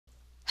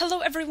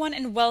Hello everyone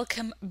and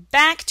welcome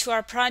back to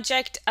our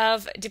project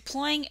of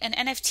deploying an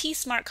NFT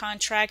smart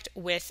contract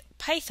with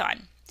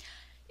Python.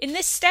 In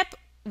this step,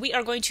 we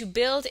are going to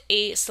build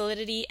a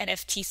Solidity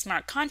NFT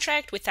smart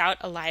contract without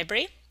a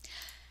library.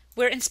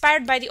 We're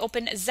inspired by the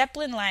Open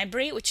Zeppelin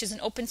library, which is an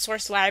open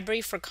source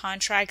library for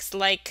contracts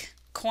like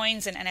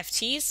coins and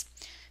NFTs.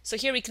 So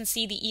here we can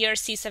see the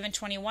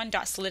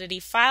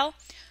erc721.solidity file,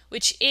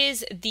 which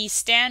is the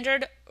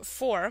standard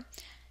for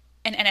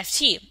an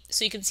NFT.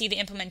 So you can see the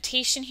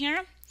implementation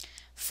here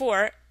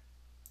for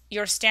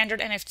your standard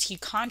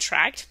NFT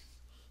contract.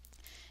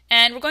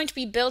 And we're going to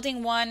be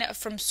building one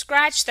from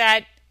scratch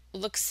that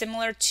looks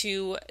similar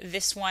to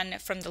this one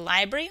from the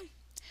library.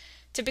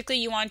 Typically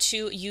you want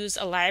to use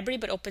a library,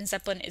 but Open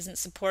Zeppelin isn't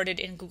supported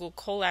in Google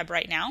Colab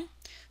right now.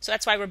 So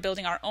that's why we're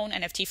building our own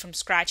NFT from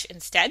scratch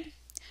instead.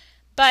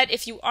 But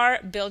if you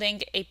are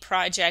building a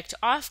project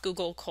off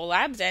Google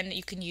Colab, then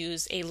you can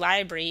use a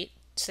library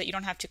so that you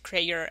don't have to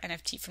create your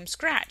NFT from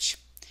scratch.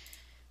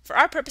 For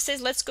our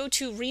purposes, let's go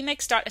to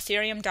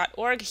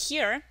remix.ethereum.org.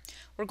 Here,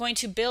 we're going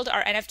to build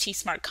our NFT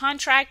smart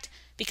contract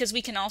because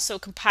we can also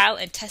compile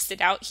and test it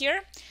out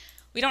here.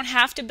 We don't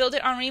have to build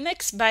it on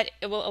Remix, but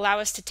it will allow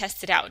us to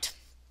test it out.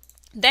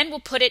 Then we'll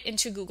put it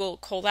into Google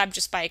Colab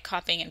just by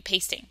copying and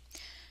pasting.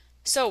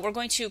 So we're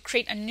going to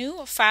create a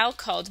new file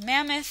called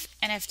Mammoth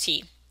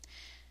NFT.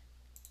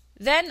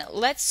 Then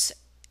let's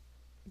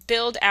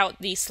build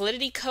out the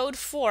Solidity code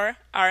for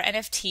our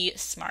NFT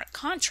smart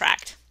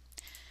contract.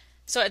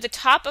 So at the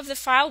top of the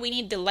file, we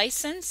need the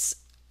license.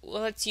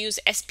 Well, let's use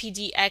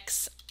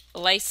SPDX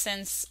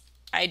license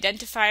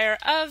identifier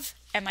of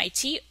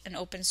MIT, an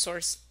open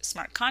source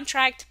smart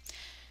contract.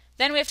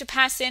 Then we have to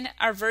pass in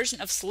our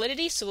version of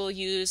Solidity. So we'll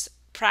use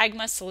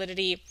Pragma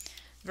Solidity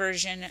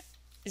version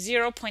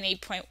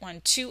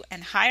 0.8.12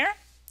 and higher.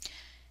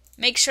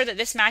 Make sure that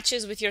this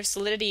matches with your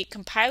Solidity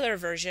compiler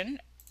version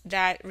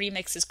that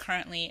Remix is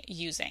currently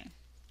using.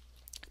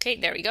 Okay,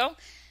 there we go.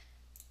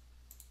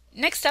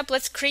 Next up,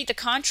 let's create the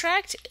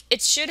contract.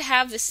 It should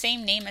have the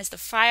same name as the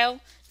file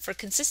for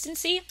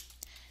consistency.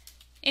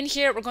 In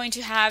here, we're going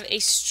to have a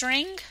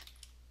string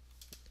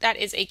that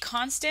is a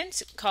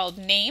constant called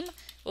name.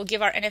 We'll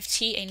give our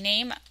NFT a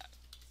name,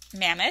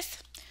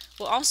 Mammoth.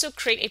 We'll also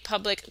create a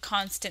public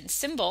constant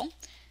symbol,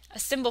 a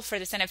symbol for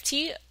this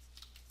NFT,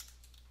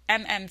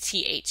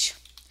 MMTH.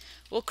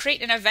 We'll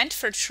create an event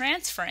for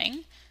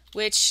transferring,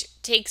 which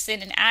takes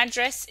in an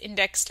address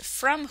indexed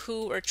from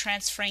who we're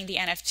transferring the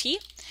NFT,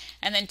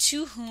 and then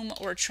to whom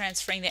we're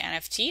transferring the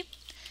NFT.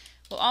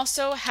 We'll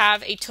also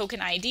have a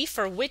token ID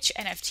for which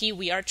NFT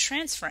we are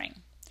transferring.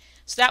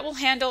 So that will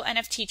handle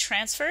NFT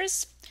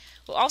transfers.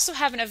 We'll also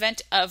have an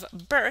event of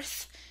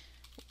birth.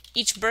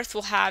 Each birth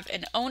will have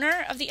an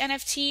owner of the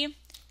NFT,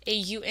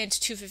 a uint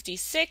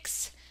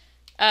 256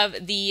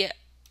 of the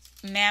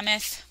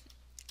Mammoth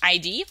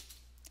ID,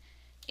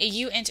 a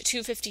uint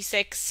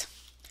 256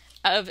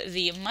 of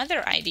the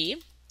mother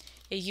ID,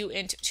 a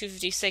uint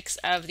 256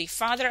 of the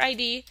father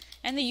ID,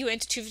 and the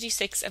uint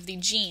 256 of the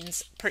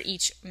genes per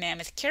each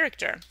Mammoth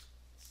character.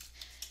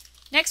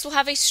 Next, we'll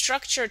have a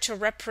structure to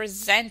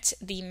represent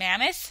the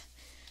Mammoth,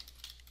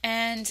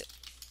 and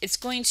it's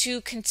going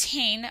to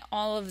contain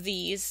all of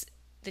these,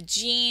 the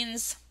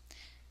genes,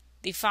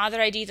 the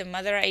father ID, the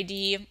mother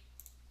ID.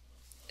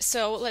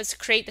 So let's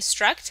create the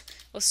struct.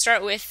 We'll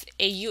start with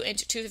a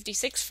uint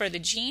 256 for the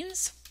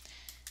genes.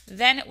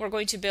 Then we're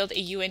going to build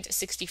a uint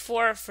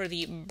 64 for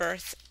the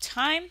birth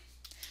time.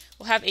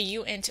 We'll have a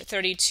uint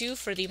 32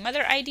 for the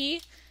mother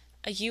ID,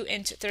 a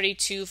uint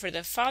 32 for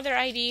the father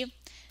ID,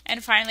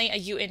 and finally a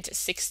uint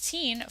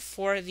 16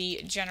 for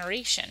the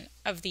generation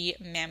of the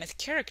Mammoth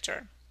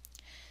character.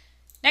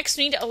 Next,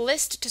 we need a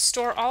list to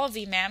store all of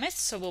the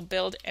mammoths, so we'll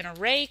build an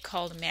array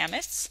called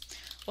mammoths.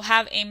 We'll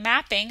have a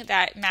mapping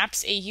that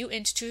maps a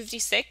uint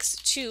 256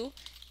 to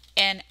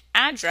an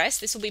address.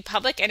 This will be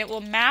public, and it will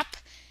map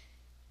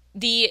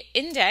the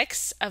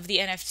index of the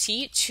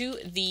NFT to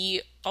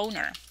the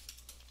owner.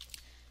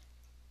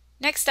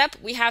 Next up,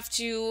 we have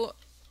to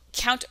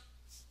count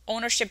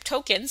ownership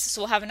tokens.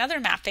 So we'll have another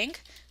mapping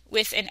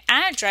with an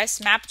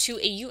address mapped to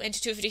a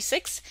uint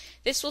 256.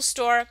 This will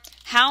store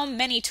how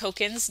many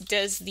tokens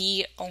does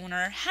the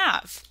owner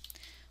have.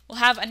 We'll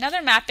have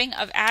another mapping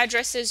of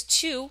addresses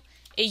to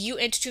a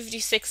uint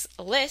 256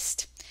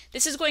 list.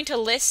 This is going to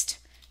list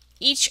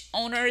each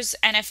owner's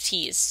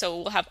NFTs. So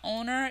we'll have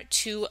owner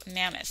to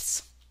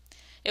mammoths.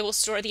 It will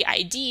store the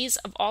IDs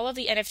of all of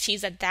the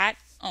NFTs that that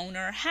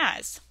owner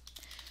has.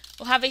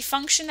 We'll have a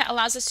function that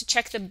allows us to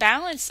check the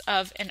balance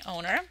of an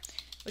owner,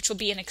 which will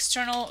be an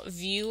external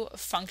view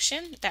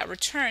function that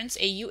returns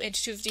a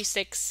uint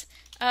 256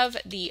 of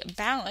the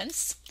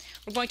balance.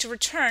 We're going to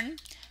return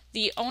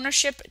the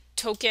ownership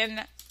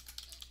token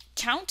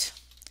count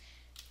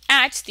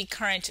at the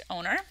current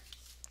owner.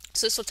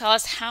 So this will tell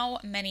us how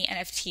many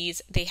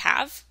NFTs they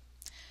have.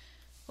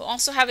 We'll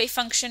also have a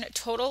function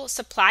total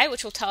supply,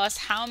 which will tell us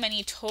how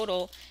many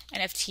total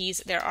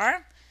NFTs there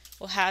are.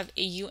 We'll have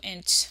a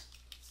uint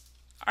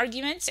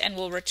argument, and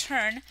we'll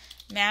return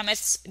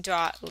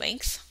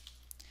mammoths.length.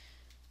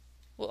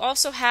 We'll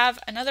also have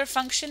another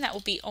function that will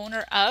be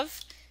owner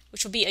of,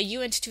 which will be a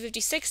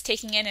uint256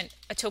 taking in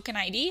a token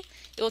ID.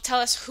 It will tell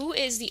us who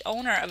is the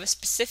owner of a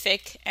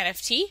specific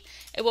NFT.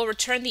 It will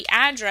return the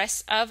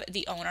address of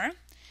the owner.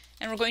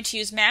 And we're going to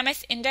use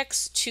mammoth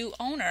index to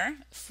owner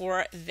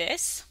for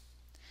this.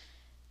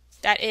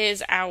 That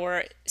is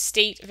our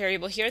state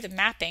variable here, the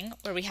mapping,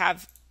 where we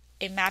have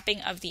a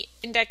mapping of the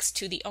index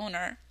to the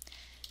owner.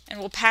 And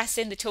we'll pass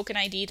in the token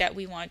ID that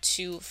we want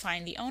to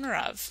find the owner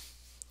of.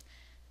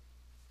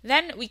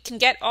 Then we can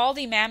get all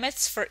the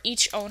mammoths for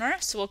each owner,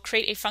 so we'll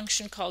create a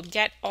function called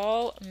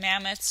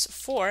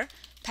getAllMammoths4,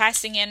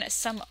 passing in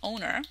some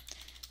owner.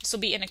 This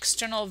will be an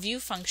external view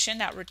function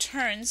that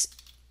returns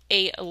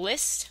a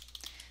list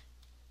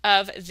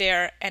of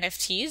their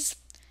NFTs.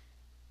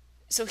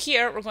 So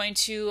here we're going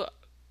to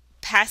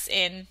pass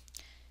in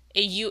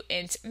a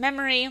uint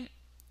memory,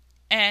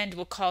 and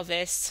we'll call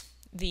this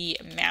the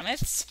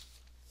mammoths.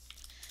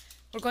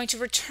 We're going to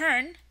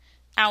return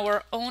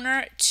our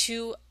owner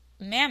to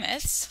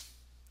mammoths,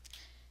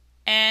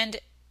 and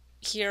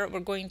here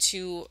we're going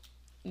to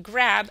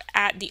grab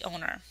at the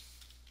owner.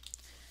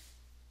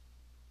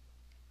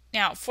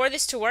 Now for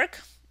this to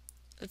work,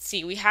 let's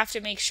see, we have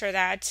to make sure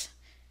that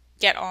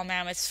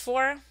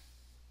getAllMammoths4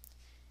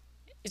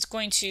 is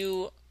going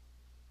to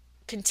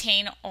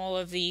contain all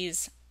of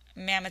these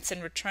mammoths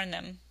and return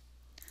them.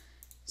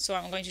 So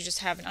I'm going to just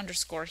have an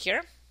underscore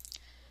here.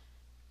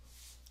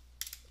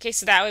 Okay,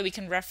 so that way we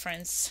can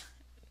reference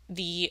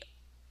the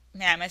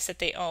mammoths that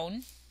they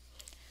own.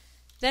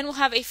 Then we'll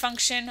have a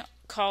function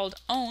called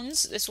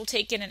owns. This will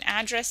take in an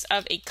address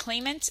of a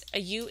claimant,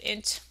 a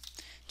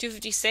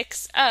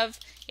uint256 of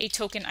a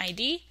token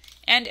ID,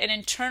 and an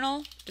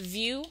internal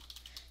view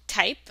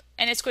type,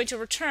 and it's going to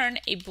return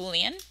a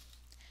boolean.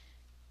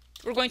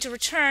 We're going to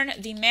return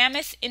the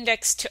mammoth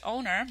index to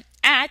owner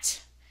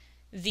at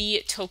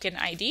the token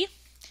ID,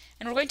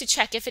 and we're going to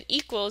check if it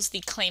equals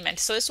the claimant.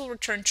 So this will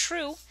return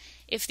true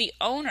if the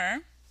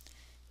owner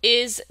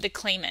is the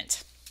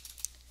claimant.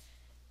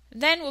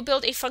 Then we'll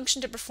build a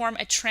function to perform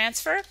a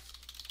transfer.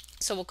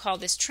 So we'll call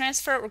this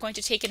transfer. We're going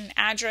to take in an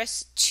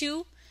address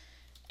to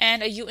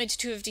and a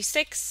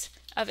uint256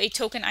 of a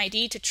token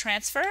ID to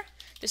transfer.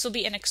 This will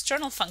be an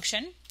external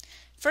function.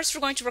 First,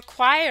 we're going to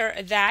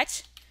require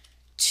that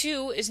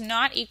 2 is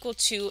not equal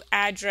to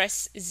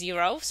address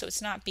 0, so it's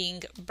not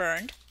being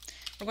burned.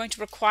 We're going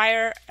to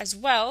require as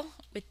well,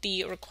 with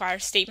the require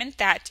statement,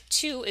 that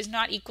 2 is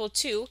not equal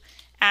to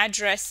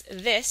address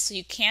this, so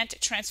you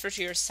can't transfer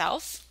to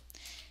yourself.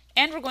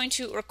 And we're going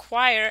to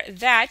require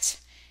that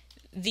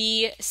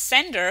the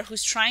sender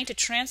who's trying to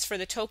transfer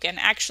the token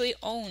actually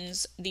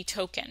owns the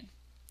token.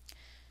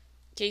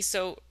 Okay,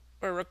 so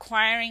we're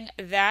requiring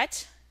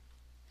that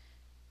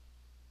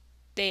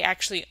they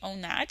actually own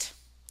that.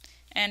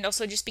 And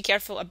also just be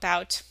careful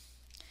about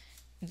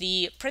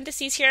the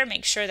parentheses here.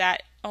 Make sure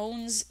that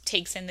owns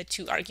takes in the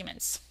 2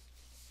 arguments.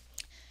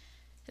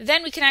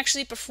 Then we can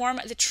actually perform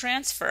the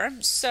transfer.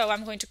 So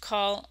I'm going to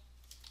call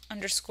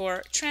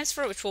underscore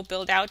transfer, which we'll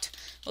build out.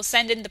 We'll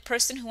send in the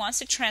person who wants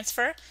to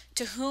transfer,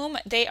 to whom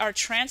they are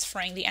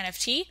transferring the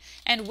NFT,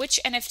 and which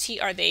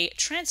NFT are they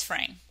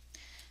transferring.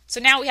 So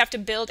now we have to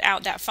build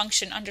out that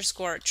function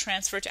underscore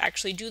transfer to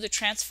actually do the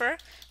transfer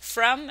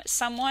from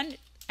someone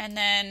and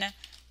then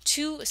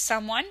to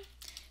someone.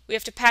 We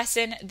have to pass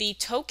in the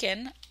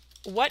token,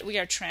 what we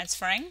are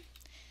transferring.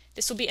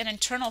 This will be an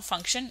internal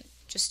function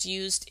just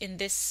used in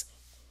this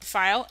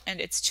file and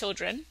its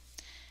children.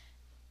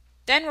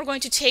 Then we're going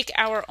to take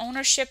our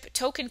ownership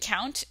token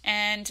count,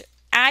 and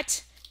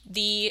at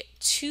the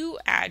to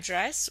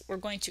address, we're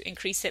going to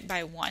increase it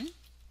by 1.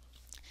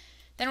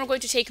 Then we're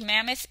going to take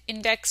mammoth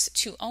index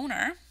to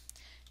owner,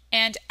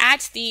 and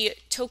at the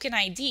token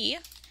ID,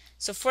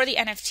 so for the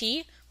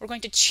NFT, we're going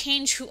to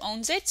change who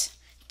owns it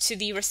to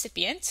the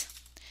recipient.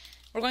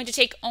 We're going to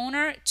take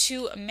owner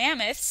to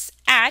mammoths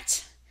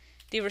at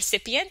the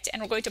recipient,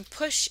 and we're going to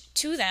push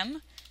to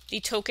them the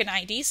token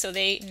ID so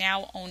they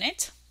now own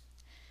it.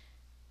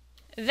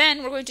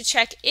 Then we're going to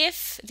check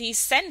if the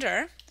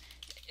sender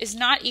is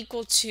not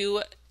equal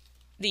to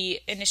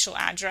the initial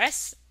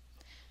address.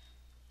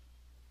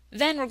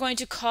 Then we're going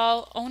to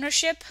call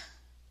ownership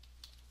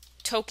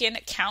token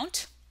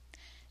count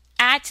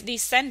at the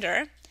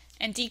sender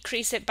and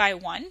decrease it by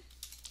 1.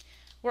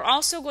 We're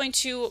also going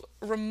to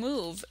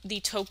remove the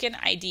token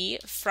ID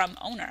from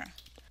owner.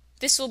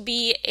 This will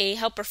be a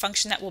helper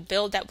function that we'll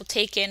build that will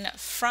take in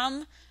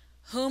from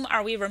whom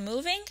are we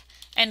removing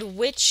and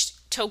which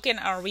token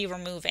are we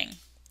removing.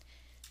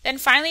 Then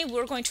finally,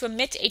 we're going to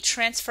emit a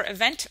transfer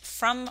event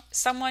from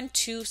someone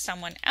to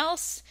someone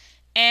else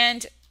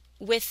and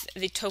with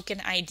the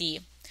token ID.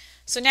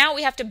 So now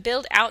we have to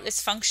build out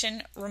this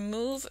function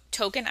remove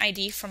token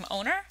ID from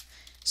owner.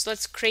 So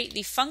let's create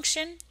the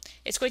function.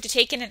 It's going to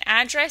take in an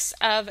address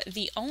of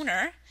the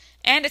owner,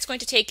 and it's going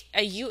to take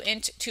a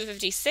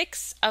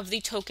uint256 of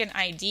the token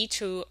ID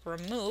to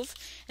remove,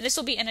 and this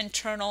will be an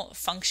internal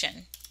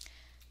function.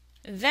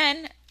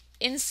 Then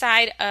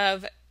inside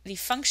of the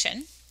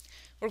function,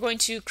 we're going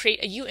to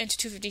create a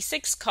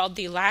uint256 called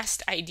the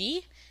last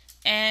ID,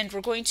 and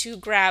we're going to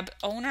grab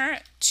owner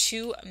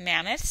to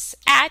mammoths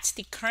at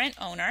the current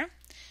owner,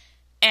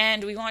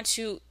 and we want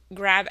to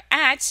grab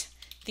at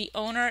the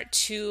owner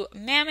to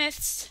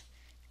mammoths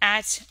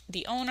at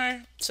the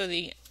owner, so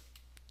the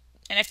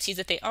NFTs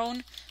that they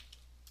own,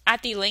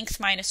 at the length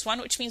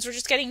 -1, which means we're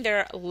just getting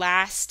their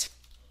last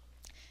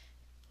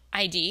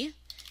ID.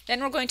 Then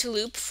we're going to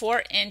loop for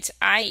int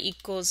I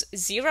equals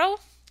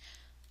 0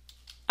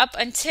 up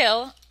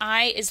until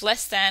I is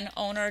less than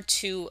owner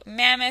to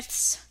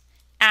mammoths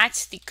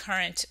at the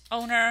current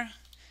owner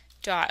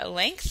dot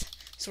length.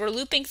 So we're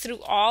looping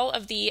through all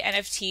of the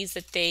NFTs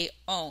that they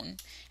own,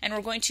 and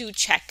we're going to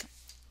check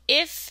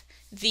if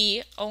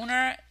the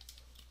owner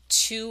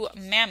to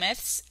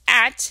mammoths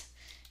at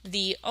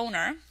the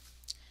owner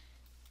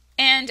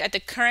and at the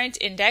current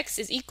index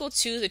is equal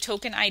to the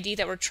token ID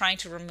that we're trying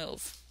to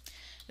remove.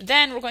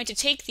 Then we're going to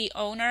take the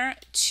owner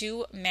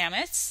to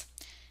mammoths,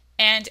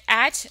 and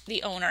at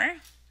the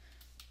owner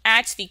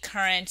at the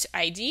current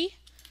ID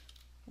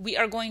we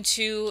are going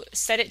to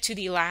set it to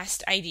the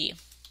last ID.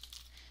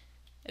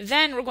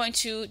 Then we're going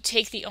to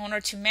take the owner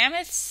to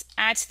mammoths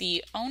at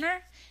the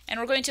owner, and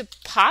we're going to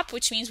pop,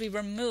 which means we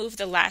remove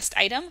the last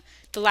item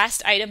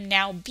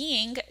now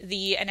being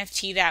the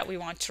NFT that we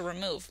want to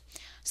remove.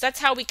 So that's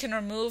how we can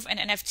remove an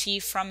NFT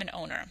from an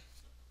owner.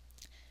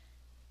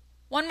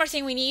 One more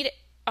thing we need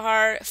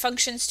are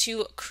functions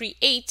to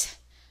create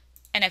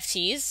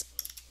NFTs.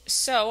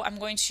 So I'm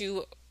going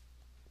to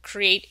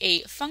create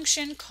a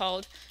function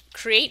called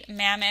create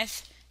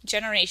mammoth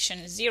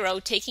generation 0,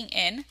 taking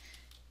in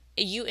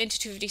a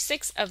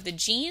uint256 of the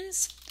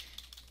genes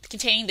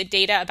containing the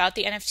data about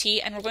the NFT,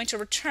 and we're going to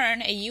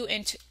return a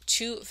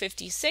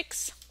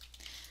uint256.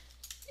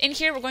 In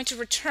here we're going to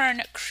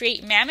return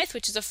create mammoth,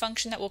 which is a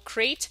function that will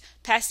create,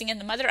 passing in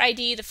the mother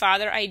ID, the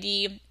father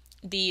ID,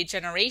 the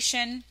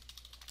generation,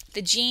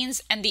 the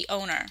genes, and the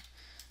owner.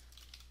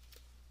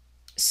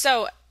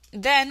 So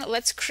then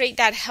let's create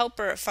that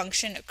helper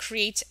function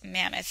create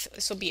mammoth.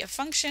 This will be a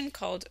function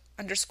called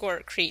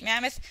 _create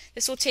mammoth.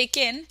 This will take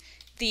in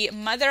the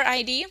mother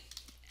ID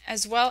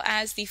as well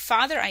as the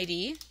father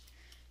ID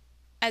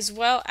as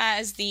well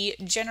as the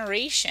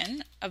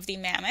generation of the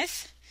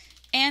mammoth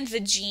and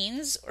the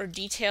genes or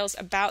details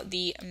about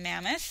the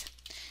mammoth.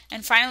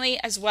 And finally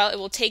as well it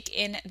will take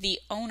in the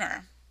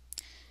owner.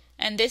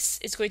 And this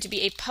is going to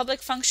be a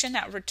public function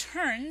that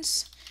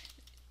returns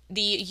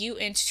the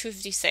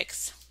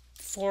uint256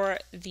 for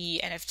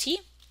the NFT.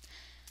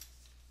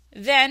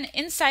 Then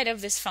inside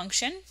of this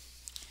function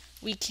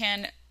we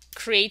can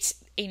create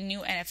a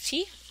new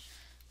NFT.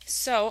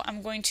 So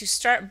I'm going to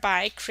start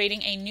by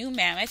creating a new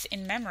mammoth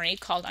in memory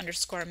called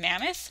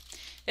 _mammoth.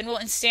 Then we'll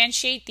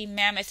instantiate the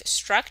mammoth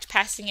struct,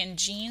 passing in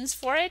genes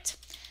for it,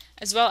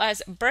 as well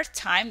as birth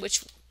time,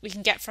 which we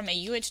can get from a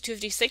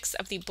uint256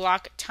 of the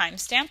block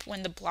timestamp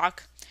when the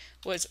block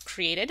was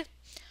created.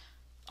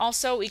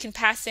 Also, we can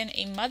pass in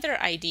a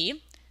mother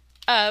ID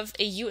of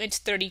a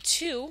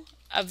uint32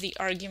 of the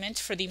argument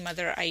for the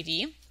mother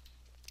ID.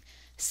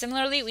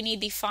 Similarly, we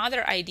need the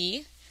father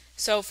ID.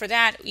 So for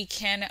that, we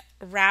can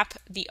wrap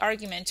the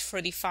argument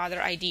for the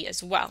father ID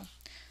as well.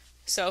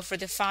 So for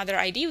the father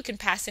ID, we can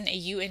pass in a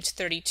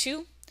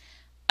uint32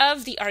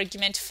 of the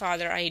argument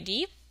father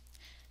ID.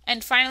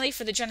 And finally,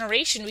 for the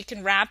generation, we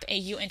can wrap a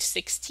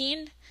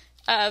uint16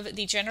 of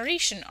the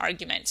generation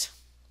argument.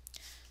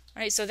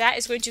 All right, so that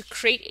is going to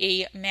create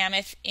a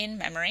mammoth in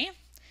memory.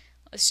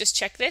 Let's just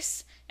check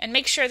this and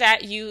make sure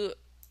that you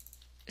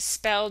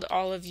spelled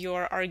all of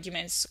your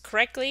arguments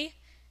correctly.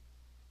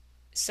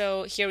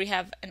 So here we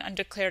have an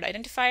undeclared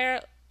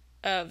identifier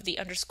of the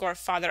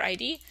 _father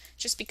ID,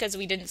 just because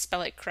we didn't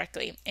spell it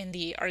correctly in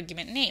the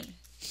argument name.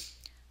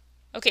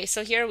 Okay,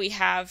 so here we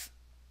have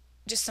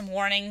just some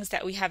warnings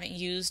that we haven't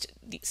used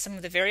some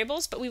of the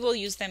variables, but we will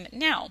use them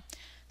now.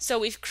 So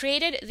we've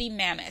created the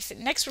mammoth.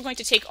 Next we're going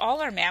to take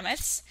all our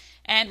mammoths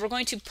and we're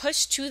going to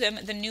push to them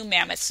the new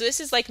mammoth. So this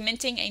is like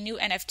minting a new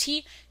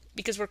NFT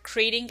because we're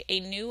creating a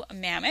new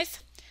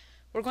mammoth.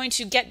 We're going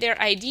to get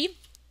their ID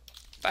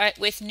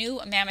with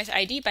new mammoth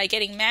ID by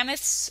getting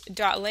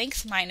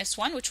mammoths.length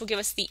 -1, which will give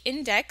us the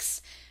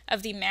index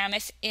of the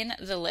mammoth in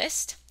the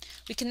list.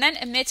 We can then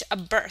emit a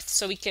birth.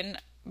 So we can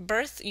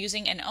birth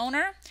using an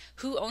owner.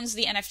 Who owns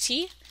the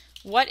NFT?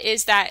 What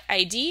is that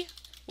ID?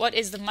 What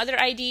is the mother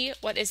ID?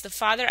 What is the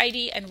father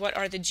ID? And what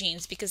are the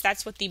genes? Because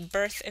that's what the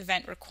birth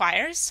event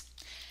requires.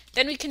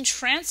 Then we can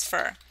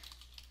transfer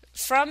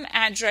from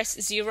address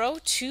 0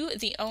 to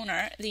the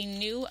owner the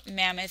new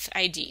mammoth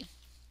ID.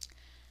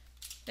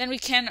 Then we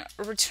can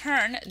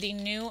return the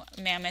new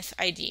mammoth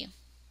ID.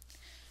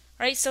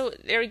 All right, so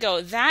there we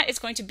go. That is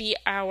going to be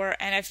our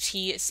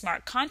NFT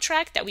smart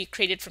contract that we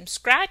created from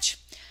scratch.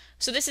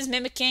 So this is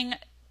mimicking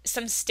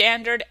some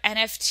standard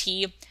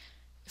NFT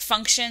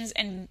functions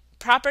and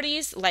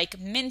properties like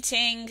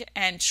minting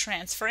and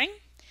transferring.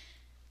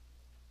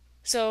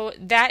 So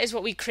that is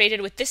what we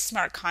created with this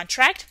smart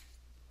contract.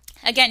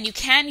 Again, you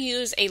can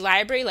use a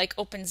library like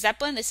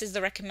OpenZeppelin. This is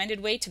the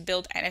recommended way to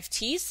build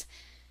NFTs.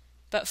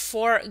 But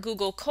for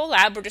Google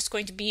Colab, we're just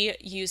going to be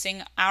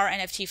using our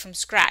NFT from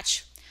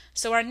scratch.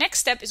 So our next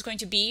step is going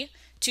to be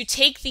to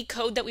take the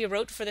code that we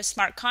wrote for the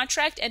smart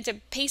contract and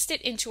to paste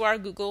it into our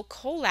Google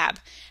Colab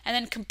and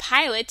then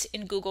compile it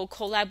in Google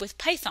Colab with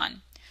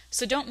Python.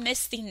 So don't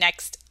miss the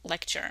next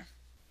lecture.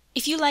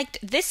 If you liked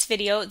this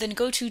video, then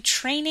go to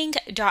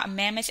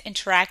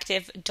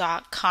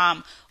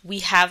training.mammothinteractive.com. We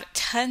have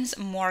tons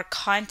more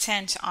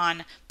content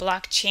on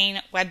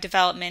blockchain, web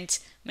development,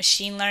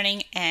 machine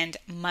learning, and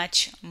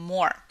much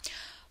more.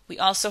 We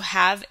also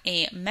have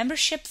a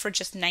membership for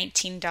just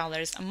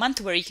 $19 a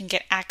month where you can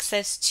get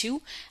access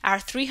to our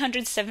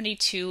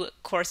 372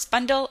 course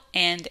bundle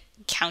and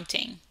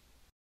counting.